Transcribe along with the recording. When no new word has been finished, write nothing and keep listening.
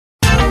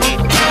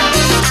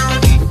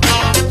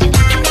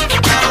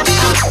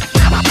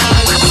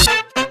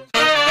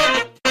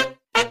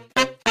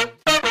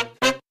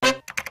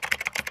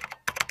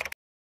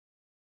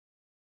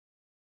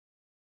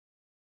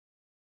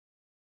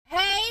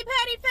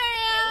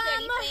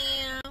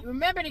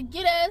remember to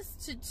get us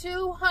to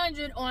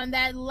 200 on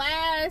that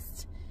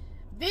last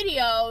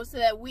video so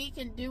that we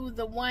can do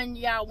the one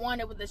y'all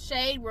wanted with the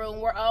shade room.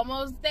 We're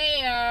almost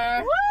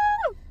there.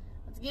 Woo!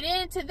 Let's get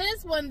into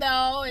this one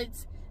though.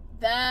 It's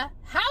the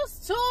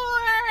house tour.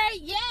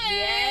 Yay!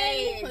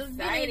 Yay! Let's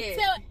Excited. get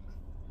into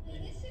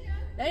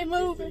it. They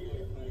moving.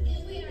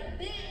 And we are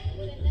back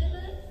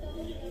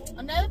with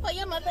Another for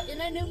your mother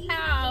in a new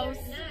house.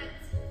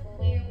 not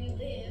where we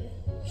live.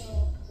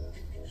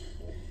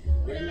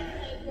 We're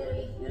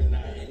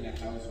not in the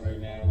house right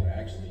now. We're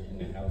actually in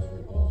the house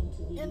we're going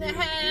to be. In the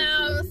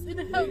house. In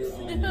the house.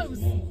 In the house.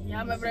 Y'all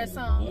remember that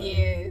song?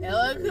 Yes.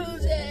 LL Cool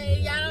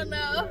J. Y'all don't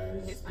know.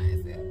 It's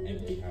fine, sis.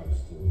 Empty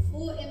house tour.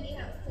 Full empty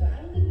house tour.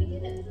 I don't think we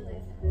did that for the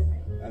last house,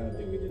 right? I don't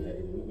think we did that.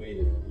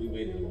 We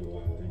waited a little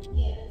while, I think.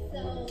 Yeah. So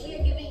we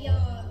are giving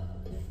y'all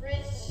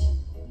fresh,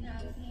 you know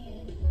what I'm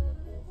saying,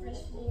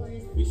 fresh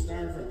floors. We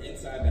started from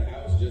inside the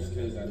house just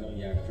because I know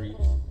y'all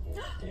creeps.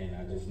 And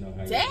I just know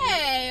how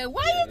Dang,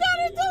 why you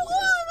gotta do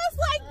all of us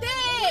like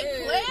that,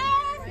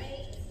 Claire?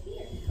 Right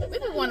here. We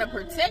just want to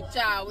protect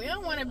y'all. We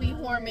don't want to be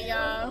harming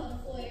y'all. On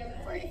the foyer,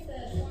 but I think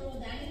it's a formal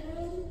dining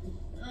room.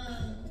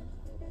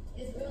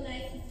 It's real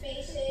nice and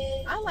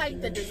spacious. I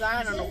like the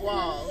design on the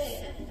walls.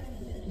 Wait, I think I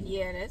can do it.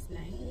 Yeah, that's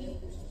nice.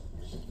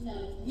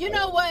 No. You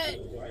know what?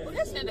 Well,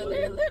 that's not a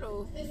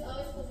little. It's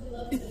always supposed to be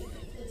low to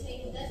the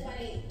table. That's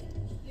why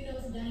you know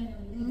it's a dining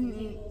room. The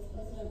table is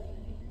supposed to be over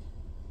here.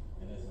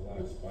 And there's a lot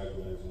of spider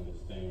webs on this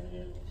thing right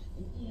here.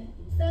 Yeah.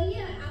 So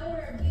yeah,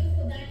 our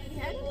beautiful dining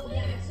table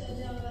that I showed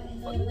y'all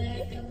in the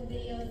last couple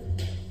videos.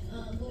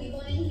 We'll be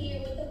going in here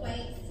with the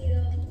white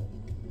still.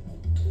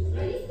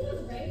 Are these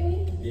clothes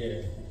gray?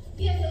 Yeah.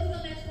 Yeah, so it's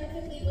gonna match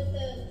perfectly with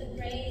the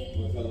gray.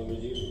 What color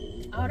would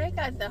you? Oh, they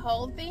got the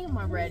whole theme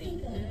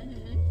already.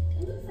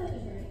 It looks like a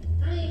gray.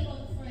 I ain't on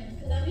the front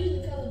because I'm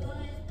usually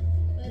colorblind,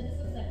 but this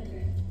looks like a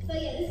gray. So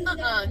yeah, this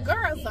is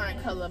Girls aren't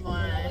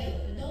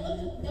colorblind.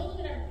 Don't look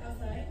at our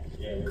outside.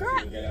 Yeah, Girl,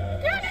 Girl,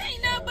 that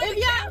ain't nothing but If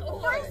y'all,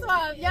 first of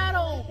all, if y'all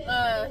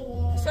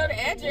don't show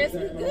the address. We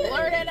good.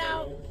 blur that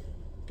out.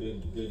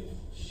 Good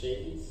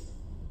shades.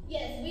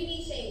 Yes, we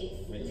need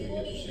shades. We Make sure will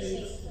you be get getting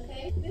shades. shades,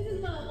 okay? This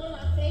is one of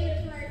my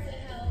favorite parts of the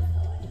house.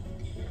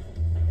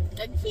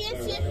 The Run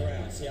kitchen.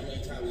 around. See how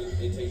many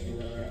times it takes to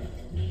run around.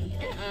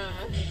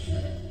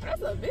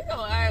 That's a big old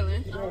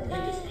island. Look how big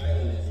this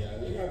island is, y'all.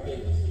 Look how big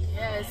this is.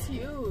 Yeah, it's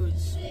huge.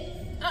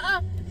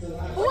 It's a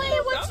lot.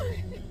 Wait, what you?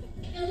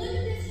 And look at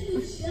this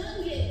huge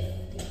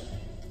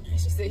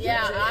youngest. She said,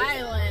 Yeah, The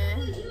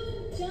island.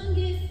 huge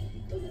youngest.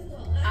 What's this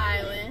called?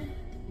 Island.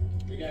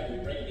 We got a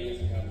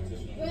breakdancing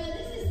competition on. Bro,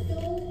 this is so.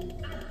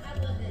 I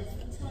love this.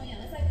 I'm telling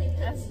y'all, it's like they put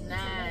That's two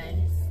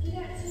nice. You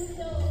got two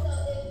stoves, so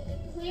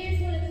if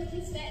Clarence want to cook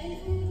his fattening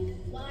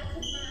food while I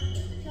cook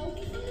my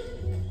healthy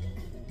food,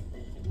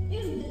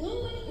 it's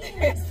blue in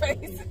here. his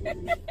face.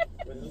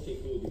 But okay,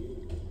 cool.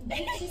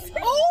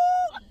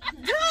 Oh,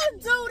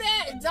 don't do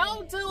that.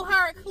 Don't do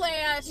her,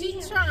 Claire.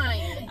 She's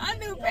trying. I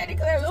knew Petty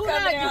Claire was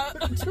coming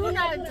out. Do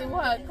not do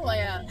her,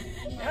 Claire.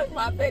 That's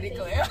my Petty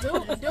Claire. Do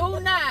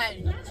not.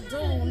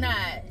 Do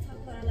not. Talk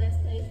about our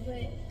last place,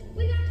 but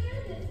we got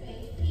cabinet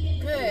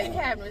space. Good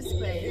cabinet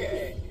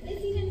space.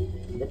 It's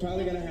even. We're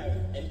probably gonna have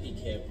empty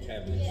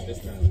cabinets this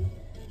time.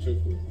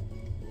 Truthfully.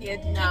 Yeah,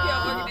 keep Nah.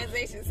 your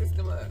organization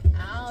system up.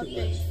 I don't think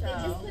They just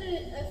so. put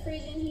a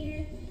fridge in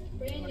here.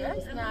 Brand new.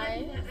 That's I'm nice.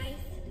 having my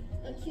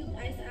ice, a cute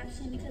ice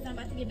option because I'm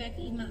about to get back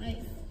to eat my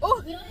ice.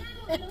 Oh, We don't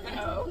have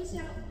a push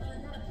out,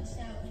 not a push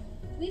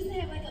out. We used to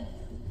have like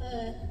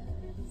a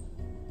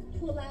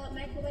pull out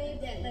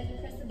microwave that like you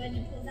press the button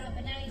and pulls out,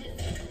 but now you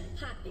just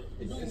pop it.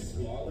 Is Boom. this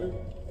smaller?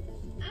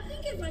 I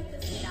think it's like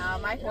this. no,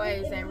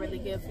 microwaves ain't really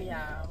good for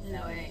y'all.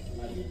 No, it ain't.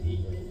 Might be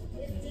deeper.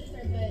 It's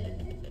deeper,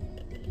 but.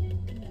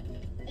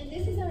 And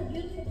this is our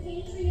beautiful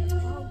pantry,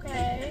 y'all.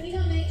 Okay. We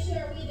gonna make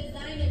sure we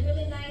design it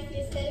really nice.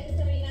 The aesthetic is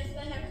gonna be nice. We're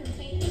gonna have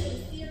containers for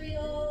the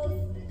cereals,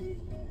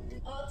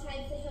 all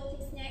types of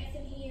healthy snacks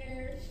in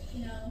here,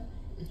 you know.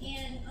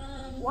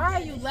 And Why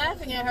are you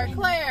laughing at her,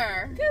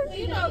 Claire? Cause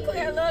you know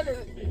Claire love to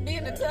be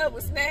in the tub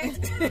with snacks.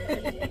 You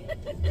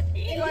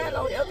ain't gonna have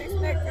no healthy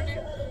snacks in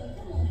there.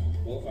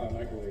 Both our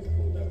microwaves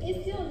pulled up.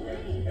 It's still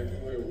nice.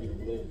 Everywhere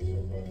we've lived so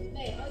far.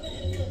 Hey, all you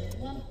gotta do is put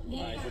one.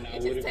 Alright, so now You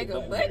what just if take the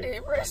a button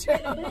and press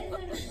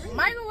it.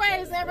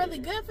 Microwaves ain't really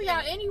good for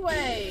y'all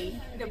anyway.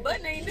 The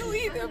button ain't new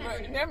either,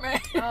 but never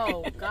mind.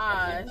 Oh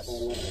gosh.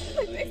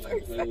 They so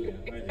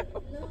excited.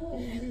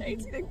 They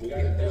too We got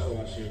a cute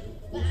though. dishwasher.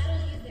 But I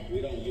don't use that.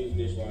 We don't use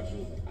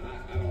dishwashers.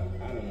 I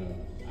don't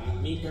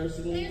know. Me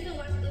personally, Parents don't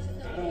wash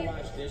dishes. I don't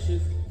wash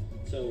dishes.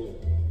 So,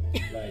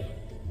 like,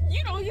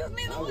 You don't use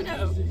neither I one would of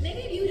use them. it.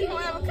 Maybe You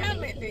don't have a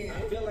comment then.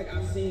 I feel like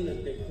I've seen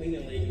the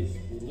cleaning ladies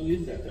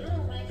use that I though.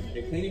 don't like it.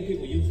 The cleaning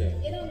people use that.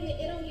 It don't get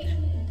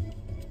clean.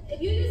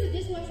 If you use a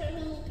dishwasher at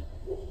home,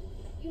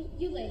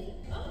 you lazy.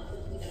 Oh,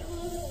 we got a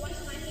whole little wash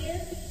my hair.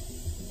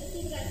 Let's see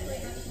if we got a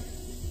great option.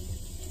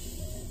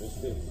 What's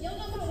this? You don't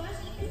know about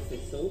washing your hair? What's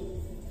this soap?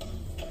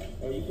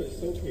 Oh, you put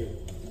soap here.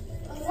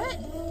 What?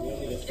 You don't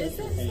need a soap Is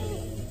that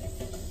container.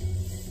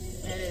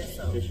 That is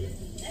so. Tissue.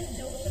 That's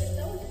dope. Put a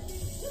soap.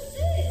 Put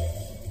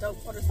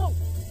dope for the soap.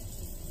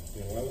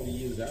 Yeah, why would we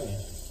use that one?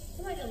 It's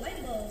like a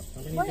light bulb.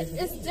 How many But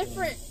different it's ones?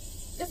 different.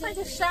 It's like a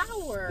This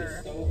shower.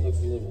 stove looks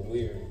a little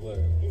weird, but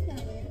It's kind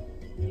of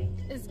weird.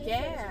 It's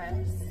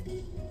gas.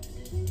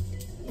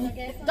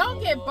 Okay.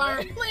 Don't get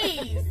burned,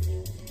 please.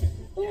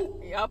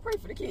 Y'all pray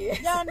for the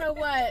kids. Y'all know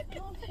what?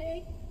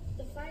 Okay.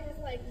 The fire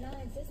is like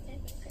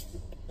non-existent.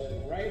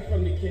 right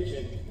from the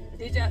kitchen.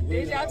 Did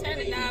y'all turn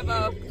the knob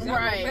off?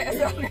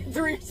 Right.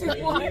 3, 2,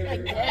 1. The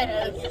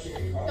gas.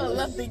 Yo,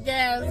 left the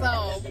gas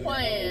on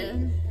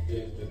playing.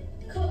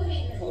 The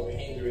coat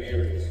hanger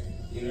area.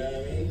 You know what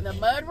I mean? The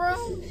mud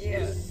room?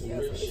 Yeah. Some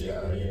real shit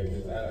out here,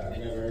 'cause I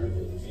never heard of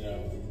it, you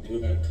know,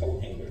 doing a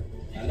coat hanger.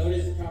 I know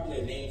there's probably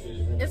a name for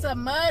this room. It's a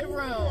mud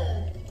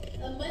room.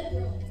 A mud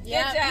room.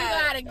 Yeah, job.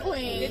 you got it,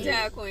 Queen. Good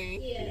job,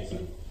 Queen. Yeah.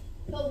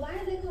 But why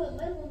is it called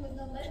mud room with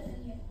no mud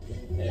in here?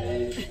 And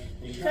then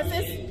you Because come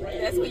it's- in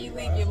right that's through where the you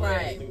leave your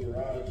garage, mud. through the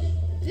garage.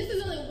 This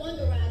is only one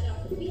garage,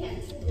 y'all. We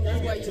have two garages.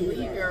 That's where you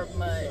leave your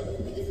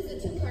mud. This is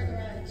a two-car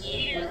garage. Park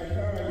your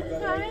car, you go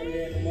over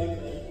there in the mud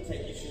room,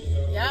 take your shoes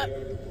off. Yep.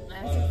 whatever.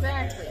 That's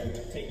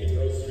exactly. Take your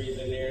groceries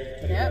in there,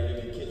 put Yep. it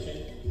right in the kitchen.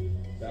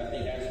 So I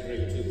think that's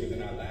great too, because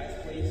in our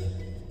last place,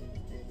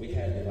 we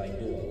had to like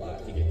do a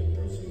lot to get the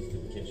groceries to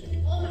the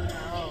kitchen. Oh my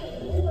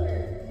God.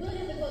 Lord. We'll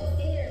have to go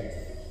upstairs.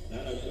 No,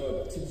 you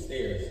go up 2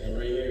 stairs and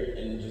right here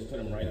and just put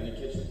them right in the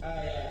kitchen.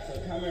 Yeah, so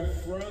coming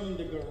from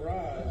the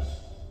garage,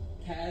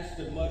 past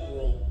the mud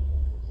room,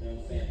 you know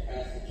what I'm saying,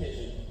 past the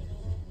kitchen,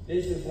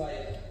 this is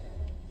like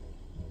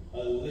a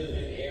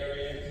living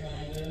area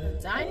kind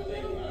of. Dining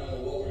I room? don't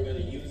know what we're going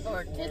to use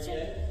Or it for kitchen?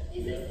 yet.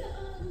 Is this the,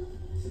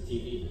 It's a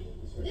TV.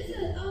 It's for this TV.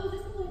 is, oh, this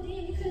is a little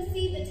dim because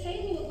see, the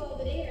table would go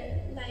over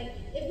there. Like,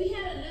 if we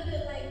had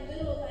another, like,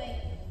 little,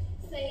 like,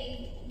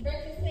 say,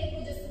 breakfast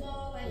table, just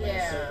small, like,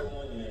 Yeah. Circle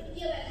one, yeah.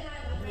 yeah, like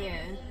higher,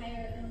 Yeah.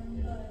 higher,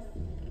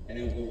 And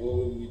then what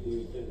would we do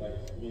with it?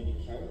 Like maybe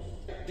couch?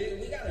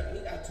 Dude, we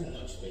got too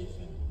much space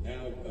now.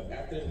 Now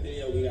after this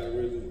video, we gotta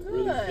really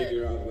Good.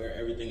 figure out where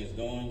everything is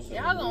going. So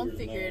Y'all the gonna viewers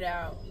figure know it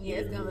out. Yeah,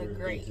 it's gonna where look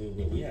we're great. into,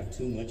 but we have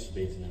too much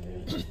space now.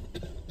 Man.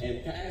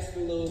 And past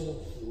the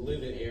little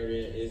living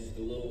area is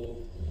the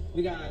little.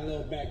 We got a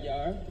little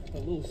backyard, a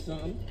little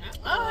something.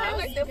 I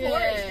like the good.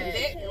 porch, the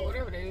deck, or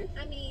whatever it is.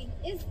 I mean,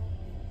 it's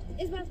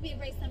about to be a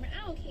great summer.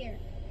 I don't care,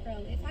 bro.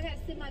 If I got to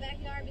sit in my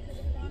backyard because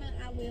of Corona,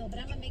 I will. But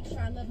I'm gonna make sure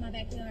I love my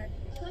backyard.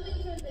 Coming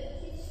from the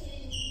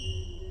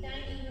kitchen,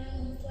 dining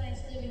room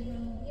 / living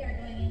room, we are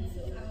going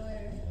into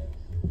our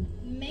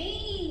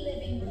main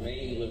living room.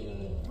 Main living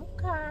room.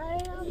 Okay,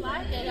 I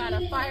like it. Got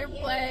a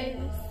fireplace.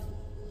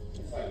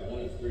 It's like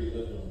 1 of 3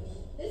 living rooms.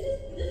 This is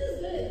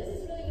good. This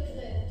is really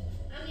good.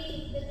 I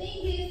mean, the thing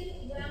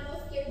is, what I'm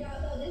most scared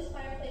about though, this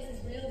fireplace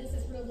is real. This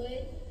is real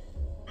wood.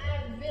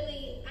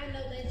 I know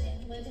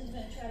Legend. Legend's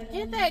gonna try to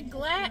Get that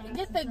glass.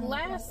 Get the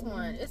glass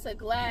one. It's a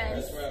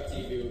glass That's where our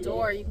TV will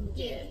door go. you can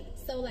Yeah. get.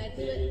 So like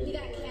we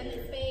got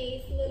cabinet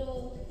space,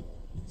 little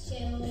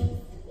shelves.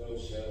 Little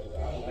shelves.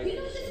 I don't like You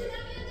know this what this shelf.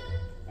 remind me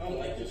of I don't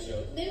like this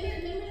shelf. though?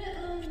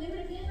 Remember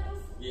the penthouse?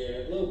 Yeah,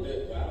 a little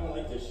bit, but I don't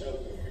like this shelf.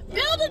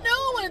 Build a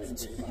new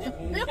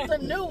one. Build a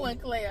new one,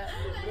 Claire.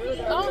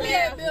 Go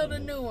ahead, build a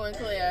new one,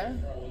 Claire.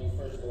 When you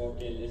first walk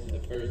in, this is the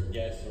first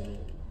guest room.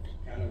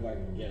 Kind of like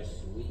a guest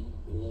suite,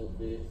 a little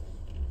bit.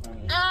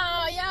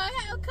 Oh, y'all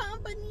have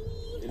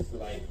company. It's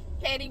like,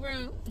 Patty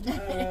room.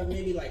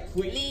 maybe like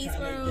quick Lee's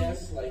kind room. of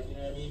guests, like, you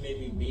know what I mean?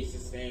 Maybe Beast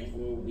is staying for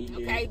a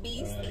weekend. Okay,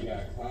 Beast. You got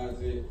a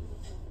closet.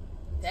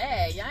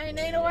 Dang, y'all ain't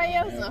nobody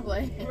else no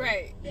place.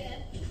 Right. Yeah.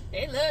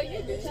 They love you,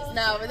 bitch.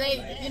 No, but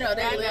they, you know,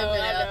 they I live know,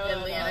 in I up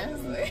know, Atlanta.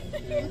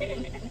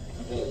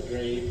 Little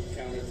gray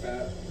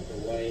countertop, the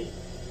white.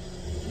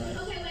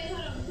 Okay, wait,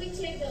 hold on. Quick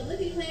check though. Look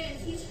at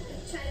Clarence. He's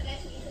trying to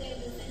match me today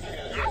with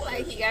the I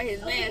like he got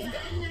his Okay, mask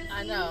I'm not I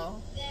seeing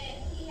know. that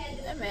he had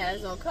this That man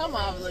is gonna come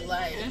off look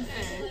like. I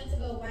wanted to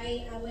go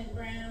white. I went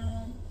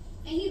brown.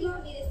 And he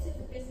bought me this too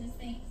for Christmas.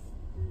 Thanks.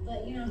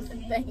 But you know what I'm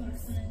saying? Thanks.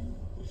 My son.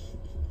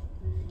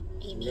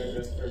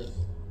 That's first.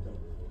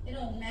 It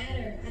don't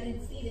matter. I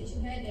didn't see that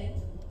you had that.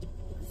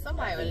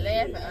 Somebody was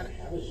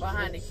laughing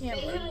behind the They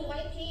camera. have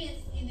white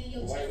pants and then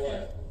your White chest what?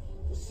 out.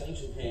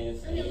 Essential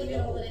pants. I didn't look at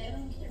all of that. I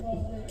don't care about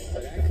all of So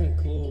that. that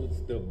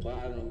concludes the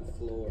bottom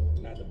floor,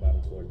 not the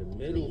bottom floor, the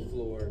middle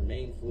floor,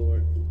 main floor,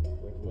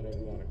 whatever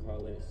you want to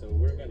call it. So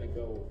we're gonna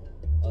go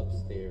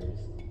upstairs.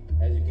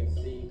 As you can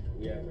see,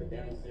 we have a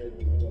downstairs.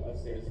 We're gonna go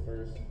upstairs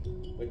first,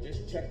 but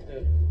just check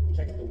the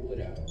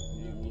wood out.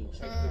 You know what I mean?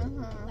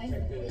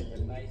 Check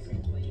the nice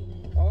and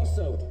clean.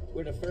 Also,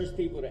 we're the first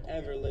people to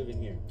ever live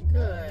in here.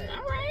 Good.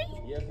 All right.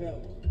 You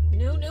feel me?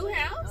 New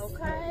house.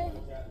 Okay.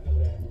 You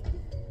know that.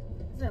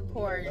 It's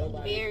important.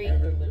 Nobody's Very.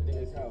 ever lived in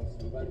this house.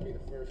 We're about to be the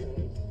first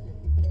ones,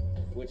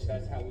 which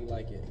that's how we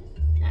like it.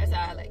 That's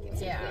how I like it.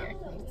 Yeah.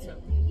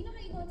 You know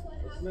how you go into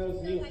a house smells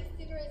and new. smell like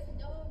cigarettes and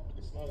dog?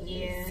 It smells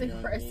Yeah. good, you know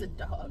what I Cigarettes mean? a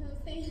dog. You know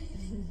what I'm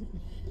saying?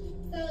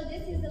 So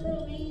this is the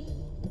little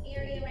main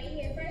area right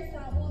here. First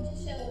off, we'll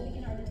just show what we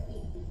can already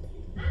see.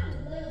 I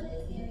love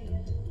this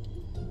area.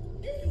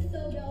 This is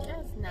so dope.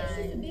 That's It's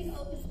just nice. a big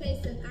open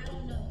space of I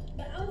don't know.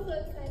 But I'm so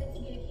excited to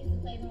get a kids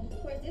playroom. Of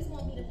course, this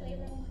won't be the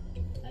playroom.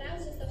 But I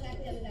was just so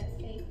happy that we got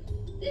space.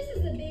 This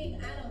is a big,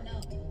 I don't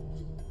know.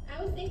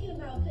 I was thinking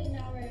about putting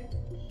our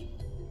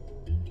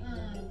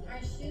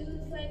shoes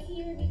like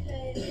here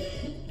because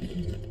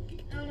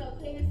I don't know,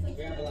 clearing some.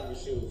 We have a lot of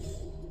shoes.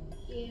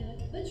 Yeah,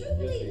 but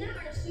truthfully, not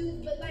our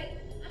shoes, but like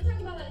I'm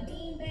talking about like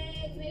bean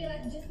bags, maybe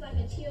like just like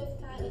a chill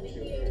spot over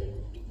here,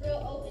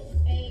 real open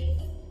space.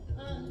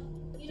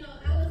 You know,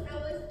 I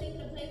was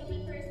thinking of playroom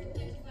at first,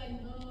 but she's like,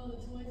 no, the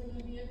toys are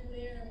gonna be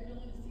everywhere. We don't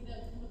want to see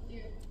that come up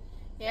there.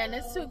 Yeah, and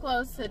it's too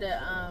close to the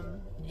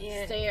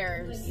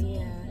stairs.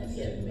 Yeah. I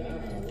said, nah,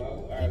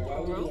 why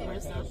would you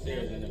want to come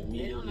upstairs and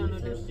immediately the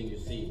first thing you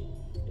see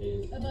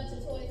is A bunch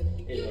of toys.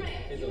 is You're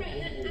right. a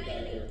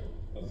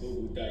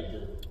boo-boo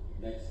diaper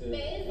next to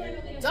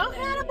like. Don't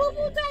have a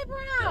boo-boo diaper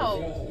We out.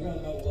 don't know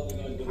what we're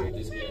gonna do with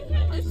this yet.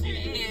 Like, it's gonna be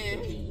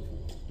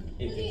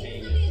It's gonna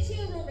entertaining. be a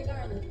chill room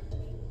regardless.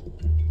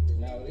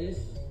 Now this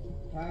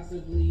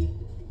possibly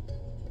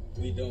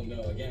we don't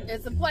know again.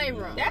 It's a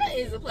playroom. That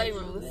is a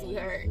playroom,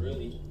 sweetheart.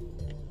 Really.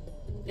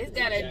 It's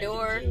got a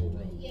door.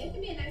 Yeah, it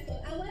could be a nice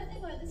one. I was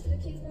thinking about this for the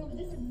kids' room, but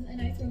this is a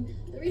nice room.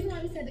 The reason why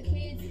we said the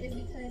kids is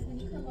because when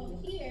you come over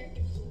here,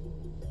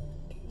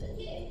 look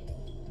it.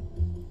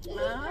 This is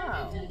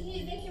perfect for the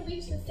kids. They can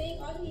reach the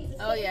sink. All they need is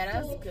a Oh, yeah,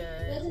 that's stool.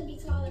 good. Let them be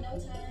tall in no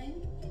time.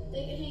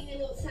 They can hang their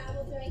little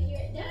towels right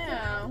here. That's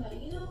Yeah. what I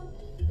know, you know?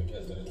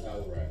 Because of the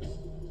towel racks.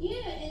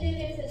 Yeah, and then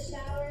there's a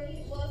shower.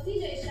 Well,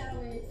 CJ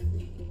showers.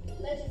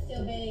 Legend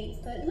still bathes,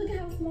 but look at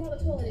how small the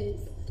toilet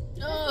is.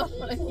 Oh,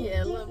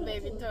 yeah, little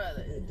baby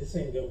toilet. This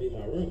ain't gonna be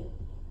my room.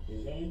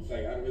 You feel me?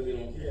 Like I really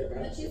don't care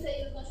about But you it. said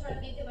you was gonna try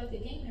to make it like a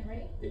gaming,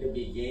 right? It could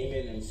be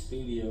gaming and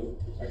studio.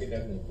 I could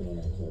definitely put on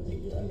that toilet.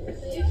 You So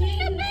understand? you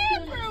can't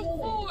Bathroom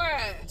for.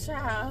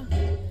 Child.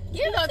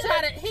 He gonna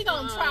try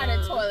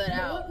the toilet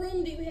out. What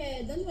room do you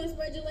have? Don't you want to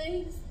spread your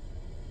legs?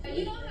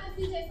 You know how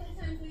CJ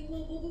sometimes with these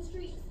little boo-boo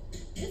streets?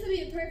 This would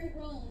be a perfect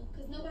room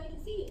because nobody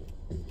can see it.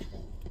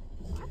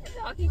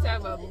 Y'all keep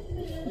talking about.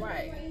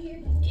 Right. Here.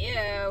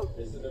 Yeah.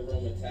 This is the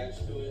room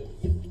attached to it.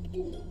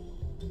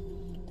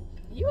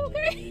 You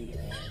okay?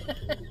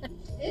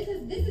 This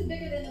is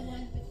bigger than the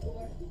one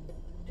before.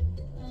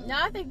 No,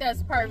 I think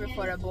that's perfect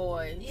for the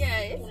boys. Yeah,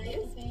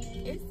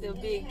 it's the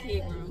big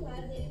kid room.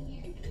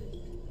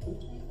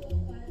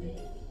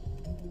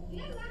 We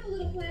got a lot of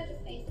little plaza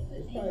space to put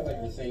It's things. probably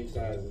like the same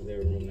size as their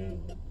room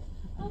now.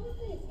 Oh, what's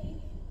this,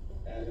 baby?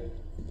 Added.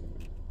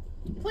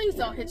 Please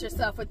don't hit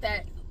yourself with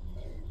that.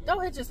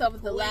 Don't hit yourself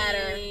with the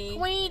ladder. Queen.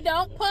 Queen,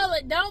 don't pull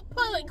it. Don't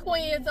pull it,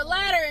 Queen. It's a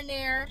ladder in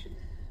there.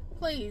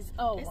 Please.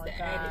 Oh, It's my the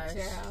attic,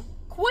 gosh. child.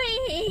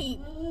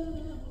 Queen.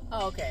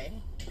 Oh, okay.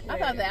 I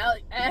thought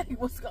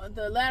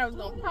the ladder was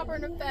going to pop her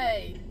in the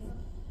face.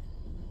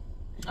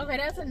 Okay,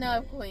 that's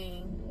enough,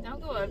 Queen.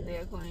 Don't go up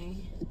there,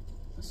 Queen.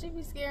 She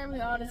be scaring me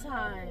all the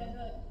time.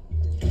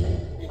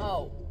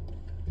 Oh.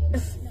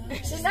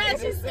 Now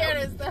she's scared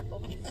herself.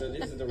 So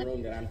this is the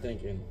room that I'm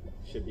thinking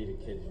should be the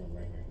kids' room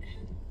right here.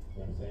 You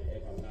know what I'm saying?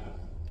 If I'm not,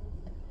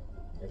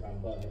 if I'm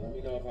bugging, let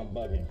me know if I'm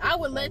bugging. I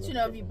would let you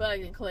know if you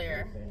bugging,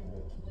 Claire. You know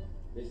what I'm saying?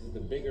 But this is the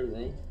bigger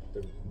room,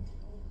 the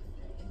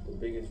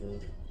biggest room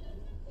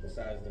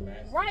besides the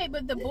master. Right,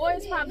 but the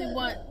boys probably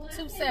want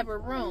 2 separate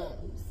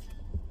rooms.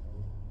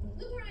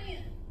 Look where I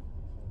am.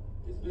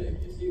 It's big.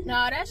 It's huge.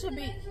 No, that should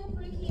be.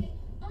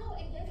 Oh,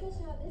 and guess what,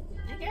 y'all? This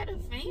time, I got a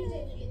fan.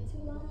 CJ's getting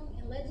too long,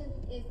 and Legend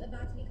is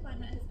about to be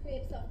climbing out his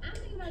crib. So I'm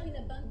thinking about getting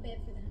a bunk bed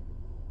for them.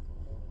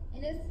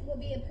 And this will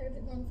be a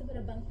perfect room to put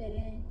a bunk bed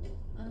in.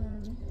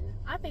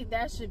 I think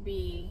that should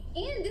be.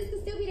 And this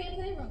could still be their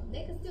playroom.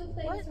 They could still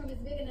play. This room is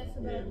big enough for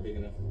Yeah, both. big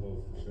enough for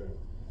both, for sure.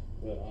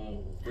 But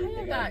How they you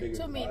got a got bigger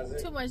closet.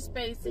 too much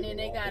space and then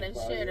they gotta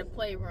share the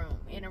playroom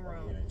in a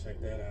room? Yeah,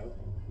 check that out.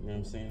 You know what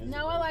I'm saying?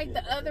 No, I like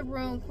the other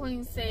room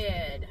Queen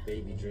said.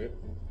 Baby drip.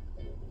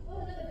 Oh,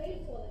 another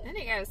baby toilet. And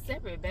they got a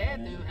separate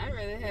bathroom. I'd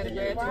rather have a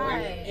bathroom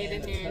Right. get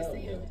in there and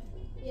see them.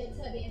 Yeah,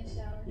 tubby and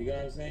shower. You know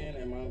what I'm saying?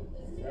 Am I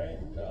right?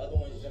 The other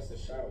one's just a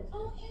shower.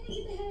 Oh, and they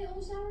get to have their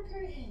own shower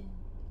curtain.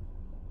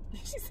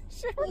 She said,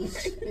 "Sure."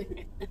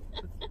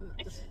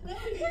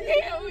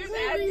 Yeah, we She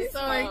be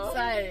so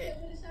excited.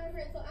 With a shower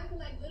curtain, so I can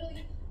like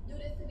literally do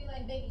this to be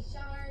like Baby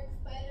Shark,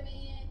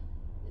 Spider-Man.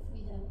 This would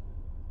be dope.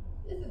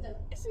 This is dope.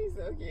 She's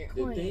so cute.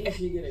 The things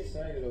she get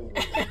excited over. I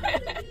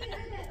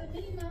got a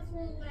Minnie Mouse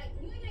room. Like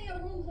you ain't got your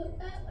room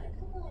hooked up. Like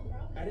come on,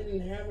 bro. I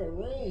didn't have a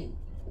room.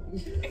 I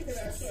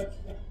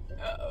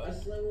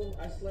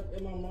slept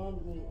in my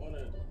mom's room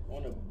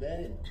on a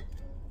bed.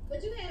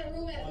 But you had a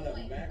room at On a a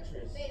point.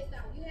 mattress. Say it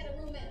stop. You had a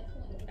room at a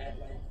point. At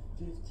like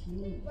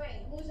 15.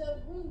 Right. What was your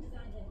room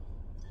designed at?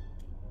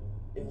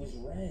 It was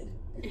red.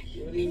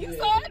 You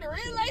saw it, the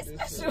red light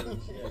special.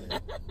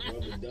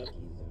 Rubber duckies and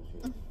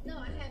shit. No,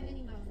 I have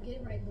Minnie Mouse. Get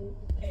it right, boo.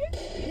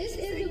 This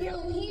is the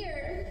room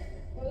here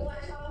where we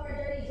watch all of our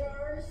dirty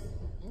drawers.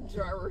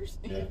 Drawers.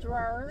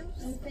 Drawers.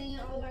 I'm saying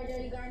all of our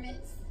dirty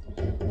garments.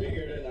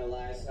 Bigger than the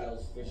last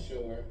house for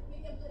sure. We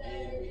can put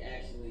And we our,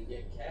 actually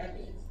get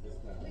cabinets this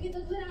time. we get to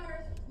put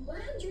our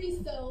laundry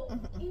soap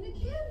in the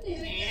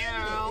cabinet.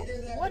 Meow.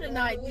 What an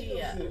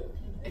idea.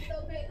 It's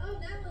so great. Oh,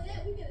 not only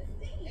that, we get a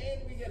sink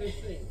And we got a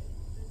sink.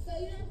 So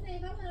you know what I'm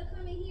saying? If I want to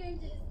come in here and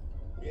just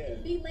Yeah.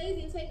 be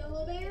lazy and take a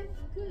whole bath,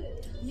 I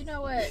could. You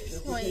know what,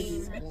 Just Queen? in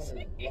case you want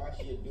to wash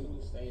your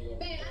doodle stain off.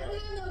 Man, I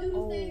don't have no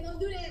doodle stain. Don't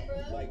do that, bro.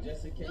 Like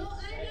just in case. No, I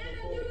right ain't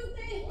got no before doodle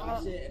stain.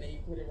 Wash it and then you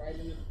put it right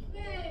in the.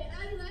 Man,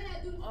 I do not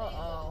have doodle stains.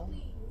 Uh-oh.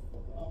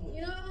 Please.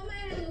 You know, I might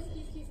have no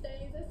ski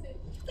stains. That's it.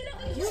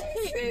 You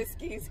Says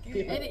ski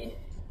ski. And it,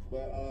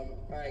 But all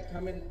right,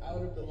 coming out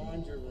of the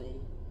laundry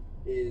room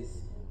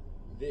is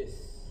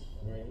this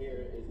right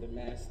here is the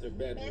master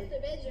bedroom. Master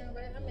bedroom,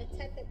 right? I'm gonna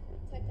tap that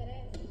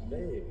ass.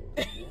 Babe.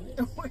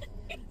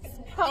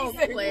 oh, He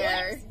said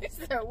Claire.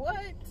 So what?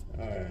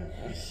 All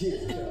right. So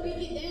when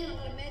we get down,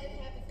 what magic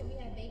happens when we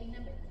have baby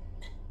number?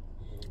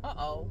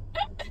 Uh-oh.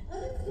 Oh,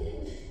 that's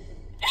good.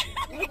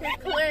 Look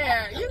at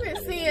Claire. You can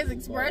see his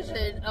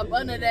expression up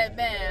under that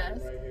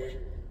mask. Right here.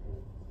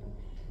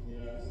 You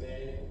know what I'm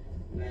saying?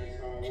 Nice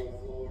hardwood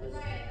floors.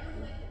 Right,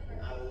 I'm like it, bro.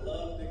 I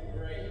love the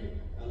gray.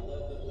 I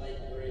love the light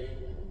gray.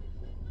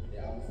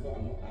 Yeah,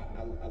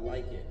 I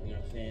like it. You know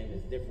what I'm saying?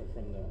 It's different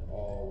from the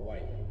all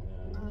white.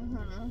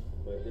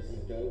 But this is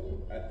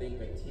dope. I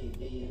think a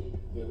TV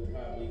would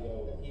probably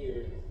go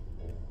here,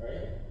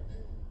 right?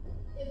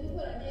 If we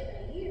put our bed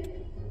right here,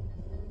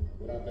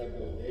 Would I better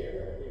go there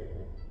or here?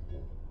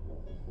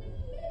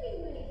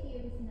 maybe right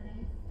here is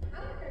nice. I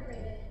like our gray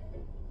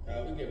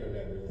bed. We get rid of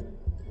that bed.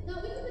 No,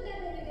 we can put that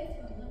bed in the guest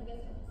room. No, the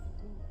guest room.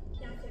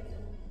 Downstairs.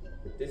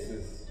 But this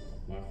is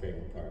my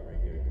favorite part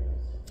right here,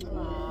 guys.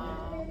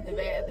 Aww. The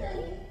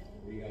bathroom.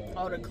 We gonna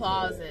Oh, the enter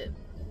closet.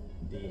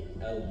 The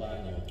El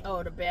Baño.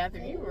 Oh, the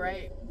bathroom. You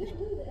right. Who's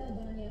the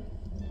elbow here?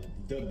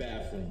 The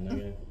bathroom,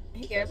 nigga.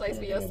 He got a place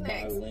for your The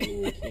snacks.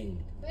 Bilingual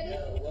king. Ready?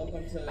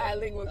 Welcome to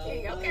Bilingual El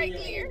king. Okay,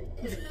 Baño. clear.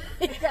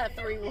 He got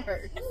 3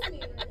 words. Two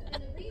mirrors.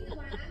 And the reason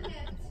why I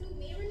have 2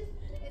 mirrors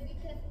is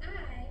because I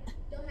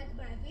don't have to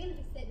buy a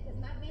vanity set because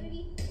my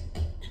vanity is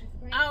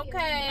right here.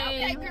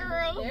 Okay. Okay,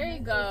 girl. There you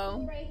Go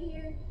go. right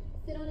here,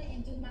 sit on it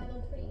and do my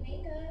little pretty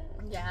makeup.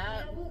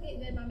 Yeah. And I will get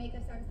good at my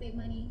makeup so I can save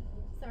money.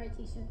 Sorry,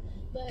 Tisha.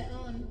 But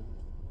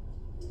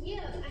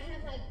yeah, I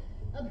have like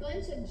a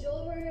bunch of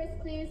jewelers.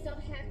 Clarence don't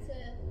have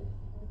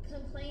to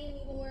complain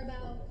anymore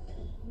about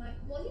my.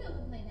 Well, he don't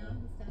complain now.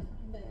 He's done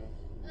fine. But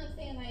I'm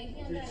saying like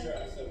he don't Pretty gotta. sure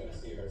I still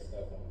gonna see her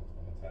stuff on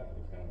the top of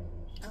the counter.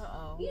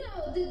 Uh-oh. You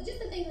know, just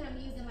the things I'm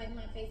using, like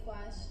my face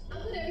wash. I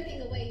put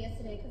everything away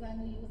yesterday because I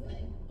knew you was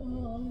like,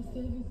 oh, this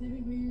stuff is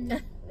giving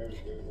weird. Her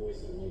voice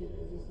is weird.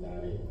 It's just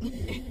not it.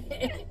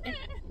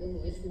 Your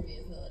voice to me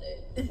is not it.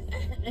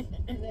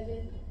 Is that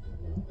it?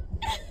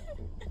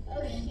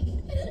 Okay.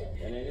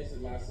 And then this is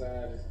my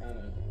side. It's kind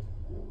of.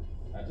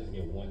 I just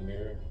get one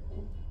mirror.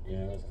 You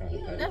know, it's kind of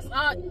petty. That's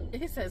all.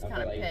 He says I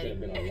kind feel of like it could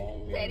have petty. been a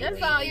long mirror.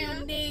 That's all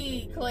you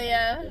need,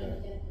 Claire.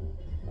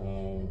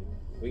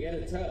 We got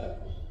a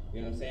tub. You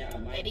know what I'm saying? I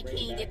might Lady bring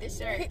King, back get the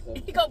some shirt. tub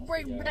He gonna snacks,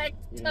 bring y'all. back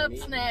You know tub what I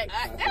mean? snacks.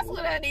 That's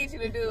what I need you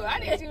to do. I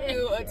need you to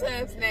do a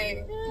tub snack.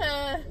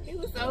 He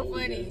was so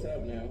We funny. got a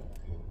tub now.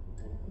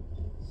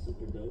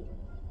 Super dope.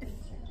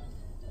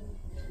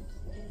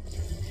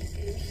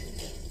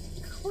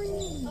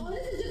 Queen. Oh,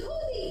 this is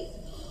jacuzzi.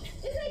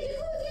 It's like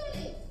jacuzzi on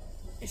it.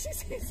 She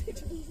says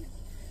it.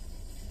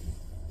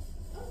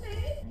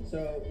 Okay.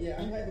 So yeah,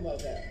 I'm hype about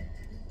that.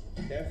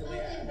 Definitely,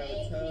 I have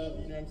a tub.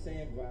 You know what I'm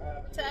saying?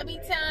 Vibe. Tubby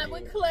time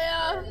with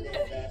Claire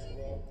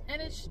Basketball.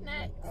 and a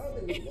snack. I don't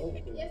think we both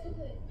could. Yes, we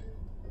could.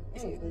 I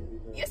don't think we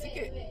could. Yes, you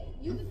could.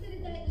 You can sit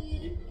at that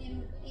end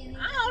and I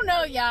don't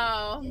know,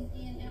 y'all. this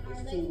end and our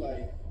It's legs. too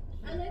like.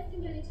 Our legs can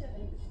bend each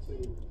other. It's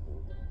too.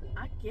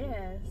 I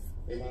guess.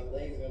 And my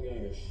legs gonna be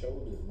on your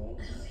shoulders, man.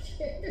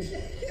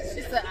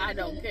 She said, I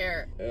don't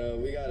care.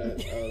 We got a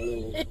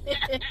little. Wait,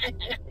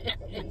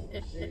 is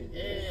the stand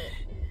there?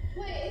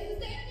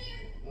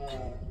 I don't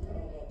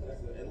know if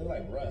that's it look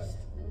like rust.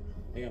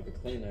 They have to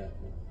clean that.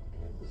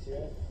 You see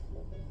that?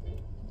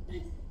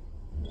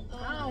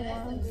 I don't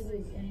want to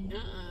see.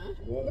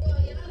 Well, Bro,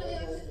 y'all know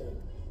y'all.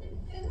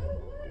 Hey,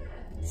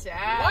 why?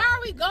 Child. Why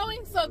are we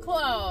going so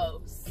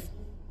close?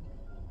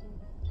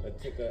 I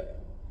took a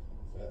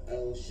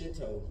El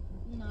Shito.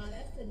 No,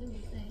 that's the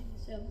dude thing.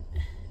 So,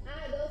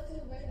 those two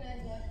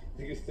recognize that.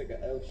 Niggas took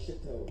a El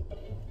Shito.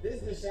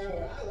 This is the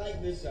shower. I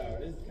like this shower.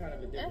 This is kind of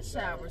a That different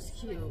shower's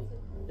cute.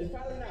 It's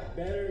probably not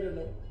better than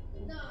the.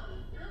 No, I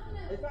don't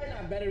know. It's probably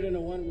not better than the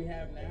one we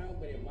have now,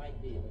 but it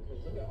might be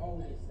because look at all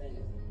these things.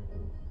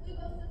 We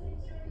both took a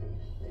picture.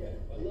 Yeah,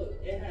 but look,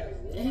 it has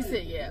one. He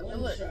said, yeah,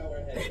 one look. shower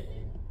head,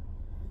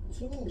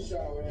 2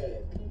 shower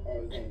head.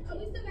 Oh, it's only Oh,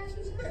 we still got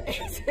two shirts.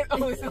 He said,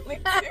 oh, it's only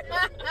two.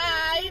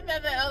 He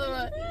said the other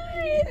one.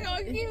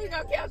 He's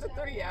gonna count to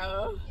 3,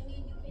 y'all. And then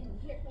you can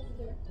hear close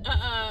the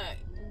door.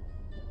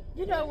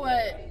 You know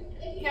what?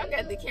 Y'all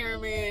got the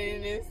cameraman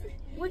in this.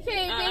 We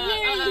can't even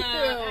hear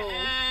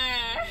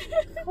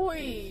you.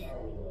 Queen.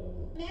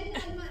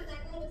 Imagine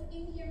like all the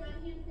skin here, my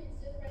handprints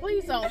just right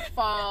Please here. don't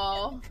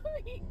fall.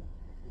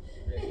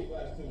 Yeah, he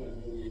watched too much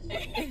movies.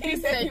 He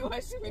said you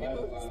watched too many Watched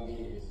a movies. lot of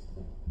movies.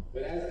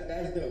 But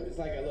that's dope. It's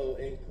like a little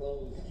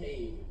enclosed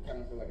cave.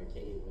 Kind of feel like a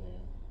cave in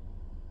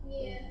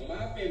there. Yeah.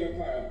 My favorite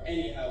part of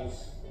any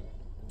house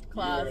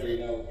Closet.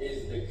 you already know,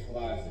 is the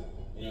closet.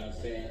 You know what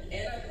I'm saying?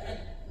 And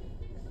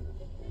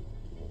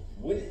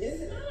what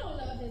is it? I don't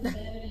know if it's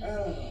better than I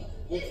don't know.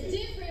 What's It's it?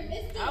 different.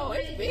 It's still Oh,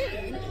 it's nice. big.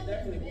 I know It's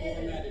definitely better.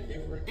 formatted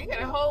different. They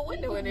got a whole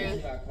window in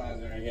There's there. our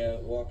closet right here,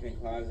 walk-in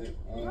closet.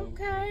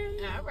 Okay.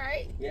 All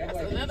right. We have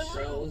That's like another these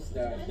room. shows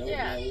that I don't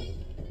Yeah. know.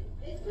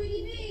 It's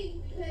pretty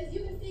big because you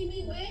can see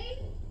me way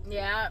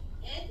Yeah,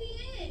 at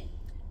the end.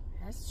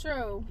 that's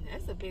true.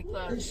 That's a big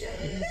closet.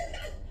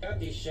 Got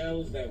these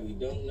shelves that we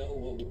don't know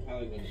what we're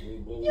probably gonna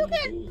do. What You we're gonna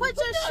can do. put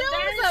your shoes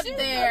darn up shoes up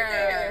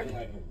there.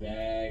 Like a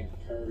bag,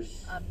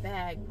 purse, A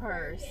bag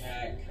purse.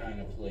 hat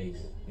kind of place.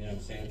 You know what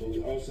I'm saying? But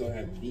we also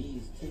have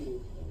these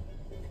too,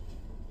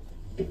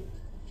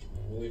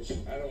 which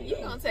I don't You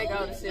know. gonna take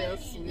all the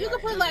shelves? You can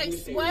put like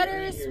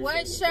sweaters,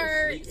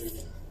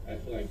 sweatshirts. I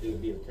feel like this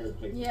would be a perfect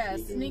place. Yeah, for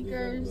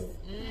sneakers.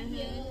 Mm-hmm.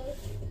 Yes.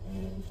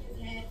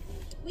 Hats.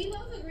 We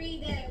both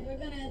agreed that we're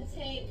gonna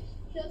take.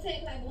 He'll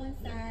take like one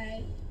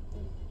side,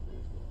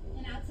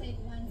 and I'll take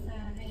one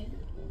side.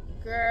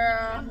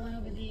 Girl, I'm one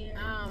over there.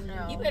 I don't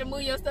know. You better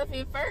move your stuff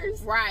in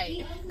first.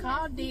 Right.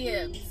 Call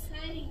dibs.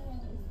 Tiny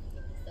rooms.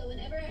 So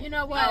whenever You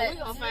know Oh, what? we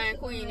gonna find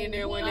Queen in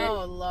there one day.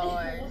 Oh, Lord.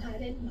 I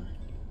didn't mind.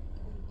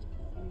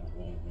 I'm not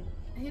going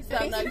there. He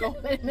said I'm not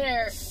going in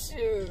there.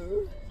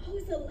 Shoot. Oh,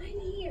 it's a light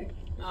in here.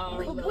 Oh,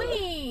 But Lord.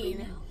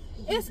 Queen,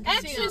 it's She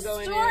extra gonna go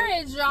in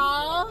storage,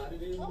 y'all.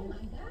 Oh my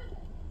god.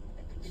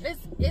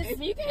 If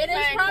you can It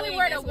is find probably Queen,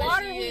 where the that's where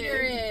water she heater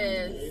They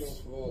is.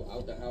 don't fall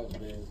out the house,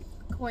 man.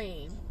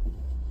 Queen.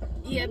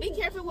 Yeah, be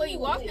careful where you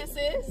walking,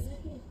 sis.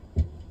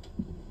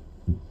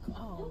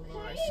 Oh,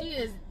 Lord. She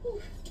is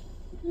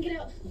Get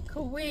out.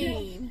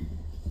 Queen.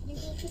 You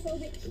go to so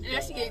big. Now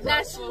she get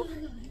That's-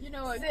 comfortable. You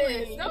know what,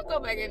 Sis, Queen? don't go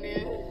back in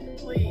there.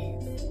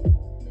 Please.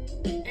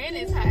 And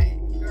it's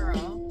hot.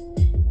 Girl.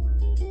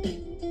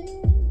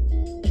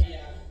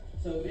 Yeah.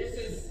 So this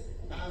is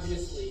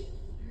obviously.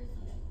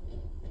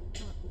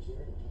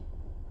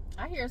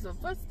 I hear some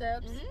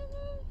footsteps.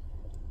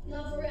 Mm-hmm.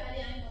 No, for real, I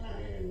ain't gonna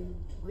lie.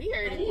 We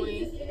heard I it, need to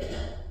Queen. just get it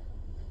out.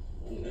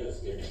 I'm never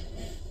scared.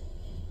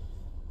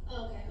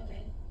 Oh, okay,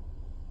 okay.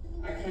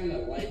 I kind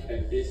of like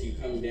that this you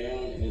come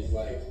down and it's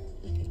like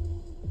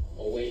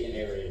a waiting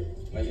area.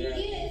 Like you know,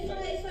 Yeah,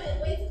 it's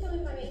like wait to come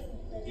in my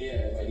basement.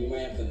 yeah, like you might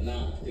have to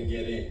knock to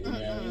get in. You know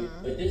what I mean?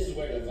 Mm-mm. But this is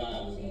where the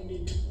vibe is gonna be.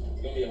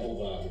 It's gonna be a whole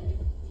vibe.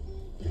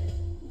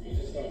 We're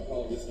just gonna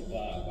call this the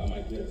vibe. I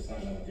might get a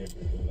sign up there for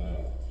the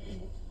vibe.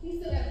 You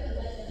still gotta put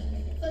light on.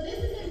 So this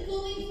isn't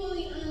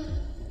fully,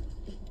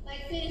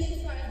 like finished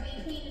as far as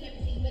being clean and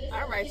everything, but it's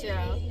All right, finished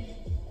y'all. basement.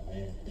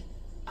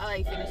 I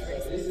like Alright,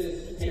 finished so races. this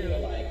is kind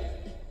of like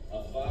a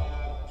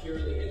vibe,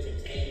 purely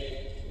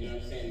entertainment. You know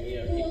what I'm saying? We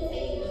have people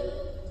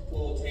over,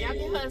 pool table. Y'all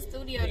get her a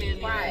studio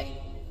then. Right.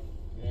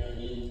 You know what I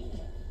mean?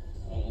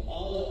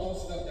 All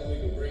stuff that we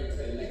could bring to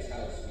the next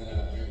house when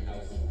our dream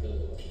house is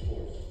built, of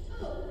course.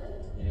 Oh,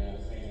 You know what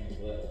I'm saying?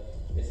 But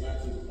it's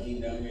not too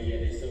clean down here yet.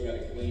 They still got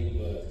to clean.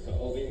 But so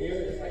over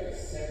here it's like a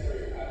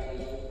separate, I don't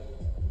know,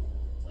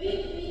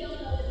 we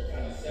don't know what to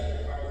kind of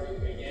separate part.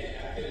 Again,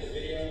 after this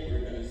video,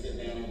 we're gonna sit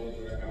down and go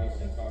through our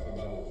house and talk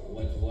about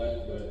what's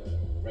what. But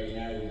right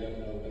now we don't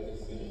know what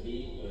this is gonna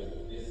be.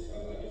 But this,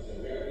 like I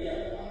said, we have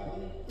a lot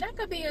on it. That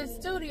could be a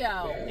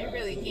studio. It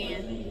really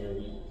can. Where we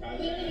We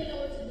probably don't even have know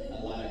what to do. a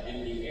lot of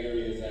empty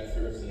areas at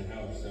first in the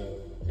house, so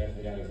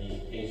definitely gotta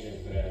be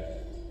patient for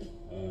that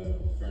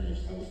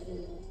furnished house.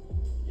 But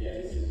yeah,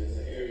 this is just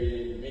an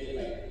area, maybe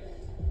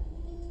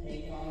like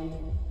ping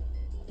pong.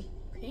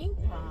 Ping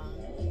pong.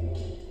 I don't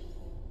know.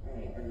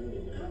 I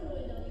really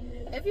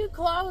don't. If you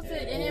close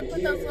it and then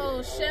put those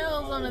little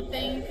shells on the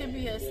thing, it could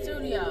be a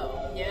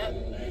studio. Yep.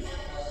 Nice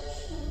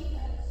couch,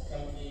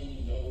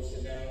 comfy, no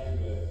sit down,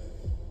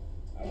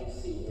 but I don't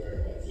see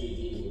where a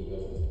TV would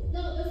go.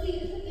 No, but see,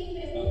 it's the thing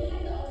that we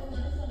have to always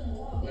mount on the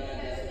wall. Nah,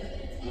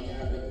 I'm gonna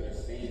have to put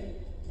a stand.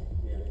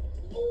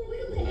 Yeah. Oh, we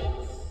can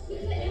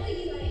put LED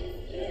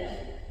lights. Yeah.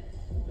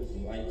 Put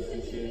some lights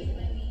and shit.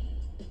 Like me.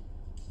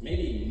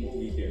 Maybe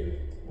movie theater,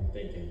 I'm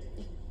thinking.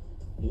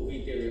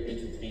 Movie theater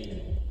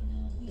entertainment.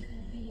 No, we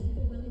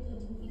could really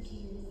put movie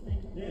chairs,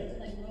 Yeah.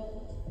 like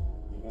rows.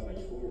 About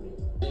like 40.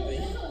 No,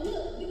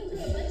 look, we could put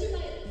a bunch of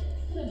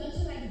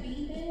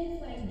bean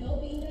bags, like dough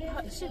bean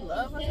bags. She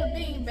loves her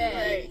bean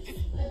bag.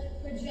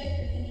 A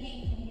projector can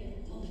hang from here.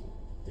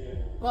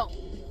 Yeah. Well,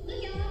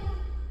 Look, y'all,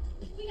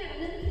 we got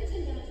another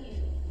kitchen down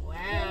here. Wow.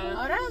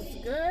 oh,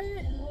 that's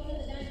good. And more of the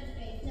dining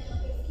space.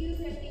 Now, excuse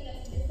everything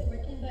else is still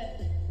working, but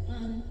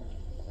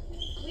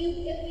we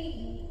would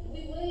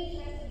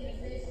have to get a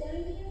fridge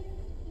down here.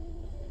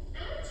 I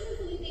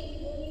truthfully think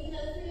we will need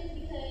another fridge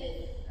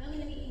because I'm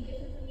gonna be eating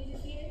different from you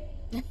this year.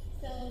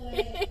 So,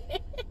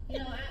 you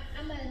know,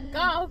 I'm a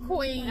Go,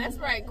 Queen. That's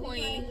right, We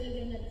Queen. probably will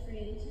get another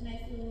fridge, a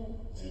nice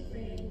little cheap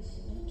fridge.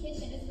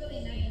 Kitchen is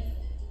really nice.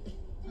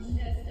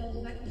 Got a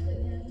stove I can put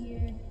down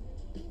here.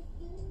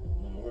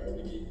 Where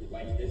we get,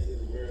 like, this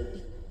is where,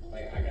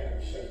 like, I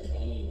got Chef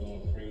Tony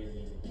going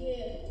crazy.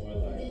 Yeah.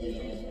 Or, like, you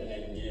know, and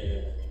then,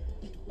 yeah.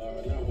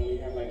 Like, no, when we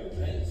have, like,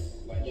 events,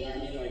 like, you know what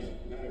I mean?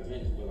 Like, not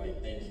events, but,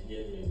 like,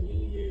 Thanksgiving,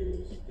 New Year's.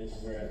 This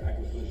is where I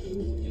can put the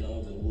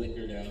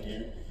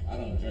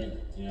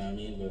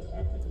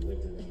put the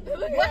liquor in there.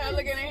 Look at him.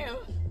 Look at him.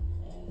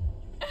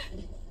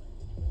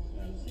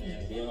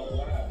 Being on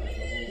live.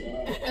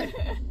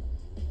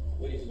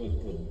 What are you supposed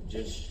to put?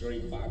 Just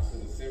straight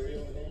boxes of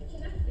cereal in there?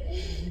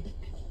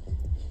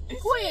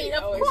 Queen,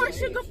 of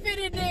course you can fit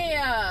it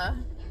there.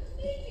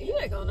 You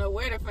ain't gonna know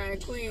where to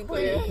find Queen,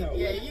 Claire.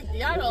 Yeah,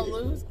 y'all don't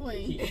lose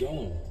Queen. Keep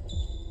going.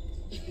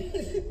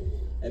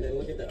 And then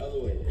look at the other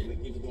way.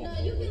 Keep going. No,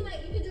 you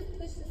can just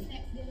push the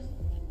snacks down.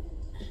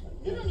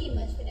 You don't need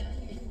much for down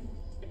here.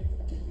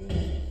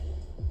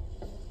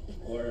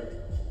 Or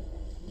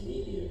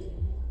media,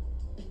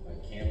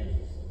 like cameras.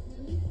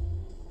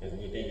 Because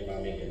when you think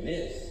about making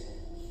this,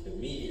 the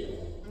media.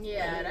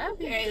 Yeah, that'd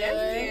be Okay,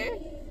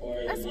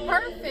 good. That's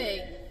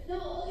perfect.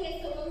 No,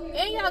 okay, so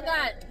And y'all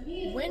got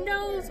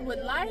windows with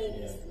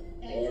lights?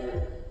 Or,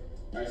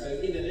 alright, so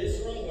it's either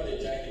this room or the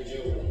Jack and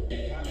Jill room.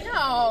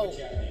 No.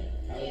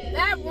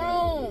 That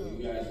room.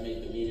 You guys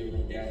make the media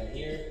room down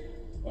here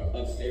or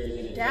upstairs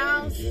in the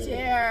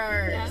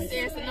Downstairs.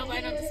 Downstairs so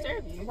nobody don't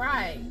disturb you.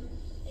 Right.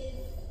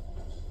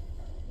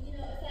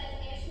 it's like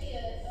actually a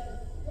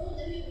room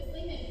that we were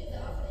sleeping in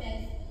that also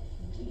has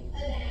a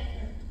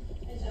bathroom,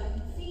 as y'all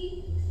can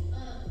see.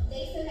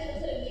 They still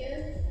haven't put a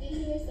mirror in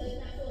here, so it's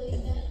not fully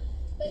done.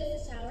 But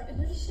it's a shower. And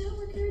where's the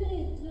shower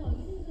curtain? No,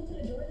 you think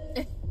they're gonna put a door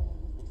there?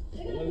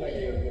 It looks like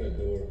they're gonna put a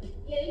door.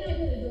 Yeah, they might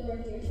put a door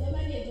here. So it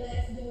might be a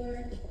glass door.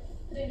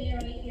 Put a mirror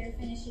right here,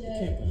 finish it You up.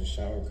 can't put a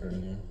shower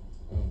curtain there.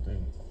 I don't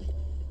think.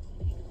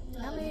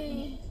 I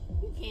mean,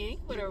 You can't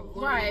put a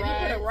right, if you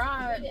put a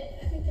rod.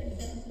 I think they're done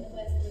to the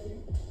west door.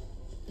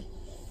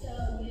 So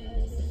yeah,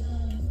 this is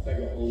It's like a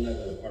whole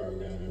nother apartment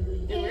down here.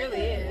 Really. It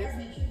really is.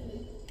 apartment,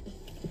 truly.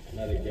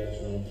 Another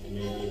guest room,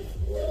 maybe.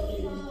 Or a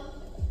meeting.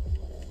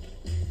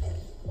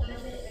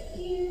 Closet right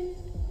here.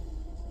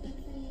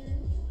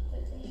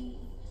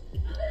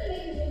 I'm gonna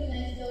make it really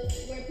nice though,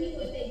 where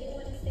people, if they do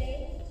want to stay,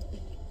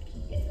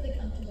 it's really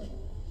comfortable.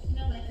 You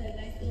know, like a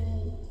nice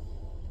little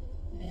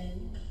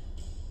and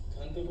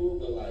Comfortable,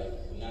 but like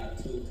not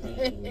too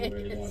comfortable where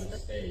they want to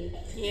stay.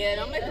 Yeah,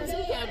 don't make them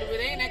too comfortable.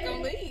 They ain't not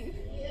gonna leave.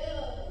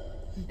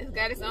 yeah. It's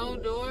got its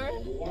own door.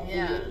 We want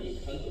Yeah. people to be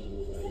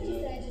comfortable, but, you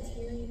know,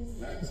 Sagittarius.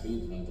 not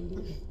too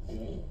comfortable. You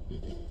know?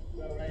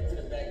 Go right to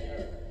the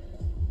backyard.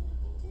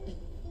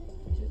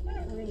 Which is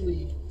not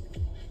really,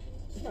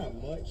 it's not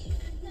much,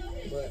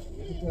 but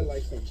you can put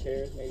like some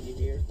chairs maybe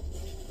here.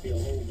 Be a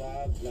whole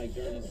vibe, like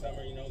during the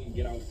summer, you know, you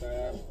get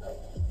outside,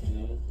 you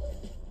know,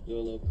 do a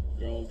little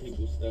grown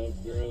people stuff,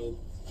 girls,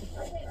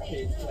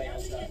 kids play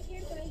outside.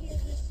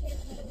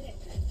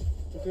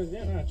 Because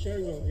there are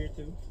chairs over here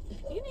too.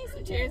 You need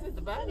some chairs at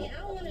the bottom. I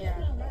don't want to Yeah.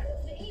 put on rocks,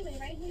 but anyway,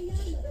 right here,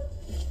 y'all look.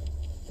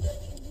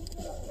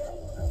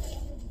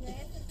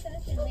 Grass and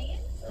stuff and land.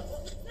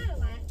 Not a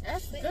lot.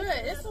 That's but good.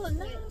 It's enough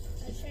enough.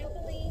 with a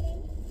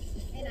trampoline,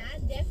 and I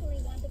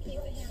definitely want the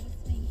kids to have a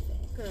swing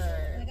set.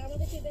 Good. Like I want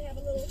the kids to have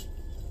a little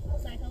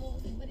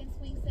wooden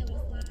swing set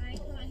with a slide.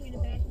 Come out here in the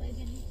back,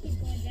 legend, keep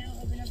going down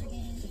over and over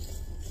again.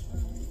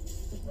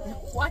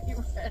 Why you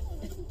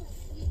running?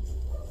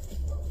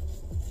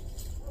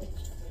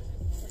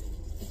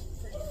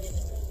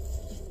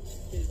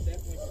 Kids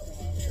definitely can come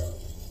out here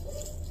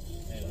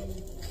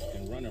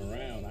and run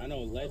around. I know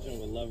Legend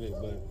would love it,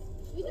 but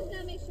We just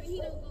gotta make sure he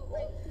don't go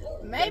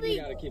right. Maybe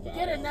gotta keep an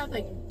get eye out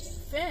another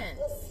fence.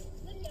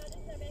 Look, y'all, this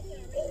is our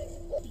backyard right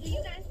here. Do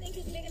you guys think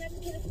it's big enough to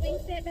put a swing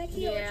set back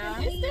here? Yeah.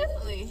 Or It's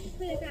definitely.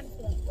 put it kind of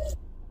slow.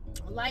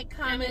 Like,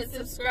 Comment,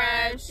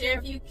 subscribe, share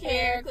if you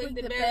care, click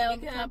the bell,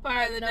 become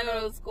part of the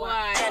Noto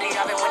Squad. Petty,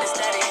 I've been winning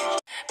steady.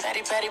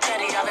 Petty, petty,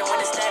 petty, I've been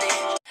winning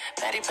steady.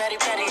 Petty, petty,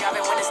 petty, I've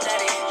been winning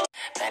steady.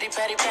 Petty,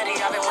 petty,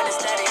 petty, I've been winning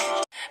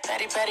steady.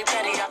 Petty, petty,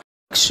 petty, I've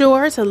Make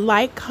sure to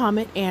like,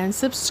 comment, and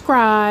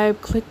subscribe.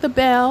 Click the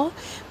bell.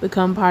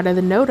 Become part of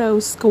the Noto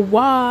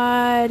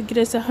Squad. Get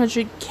us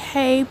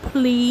 100K,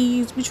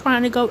 please. We're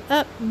trying to go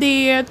up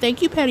there.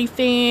 Thank you, Petty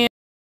fans.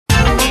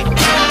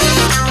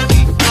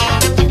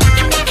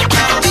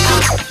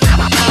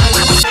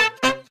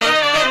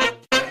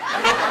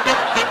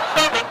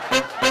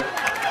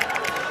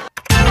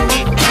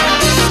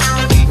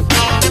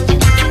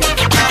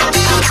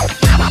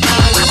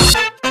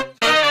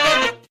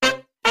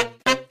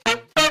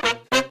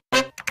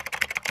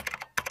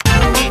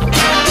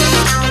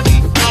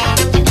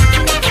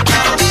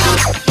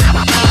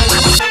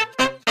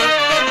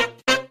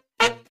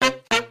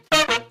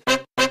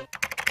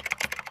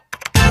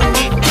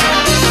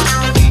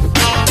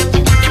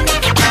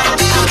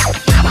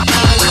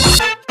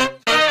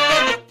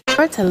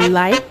 To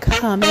like,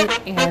 comment,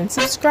 and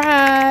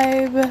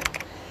subscribe.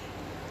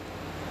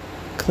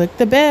 Click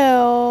the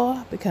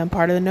bell. Become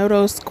part of the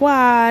Noto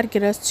Squad.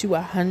 Get us to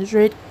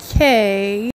 100K.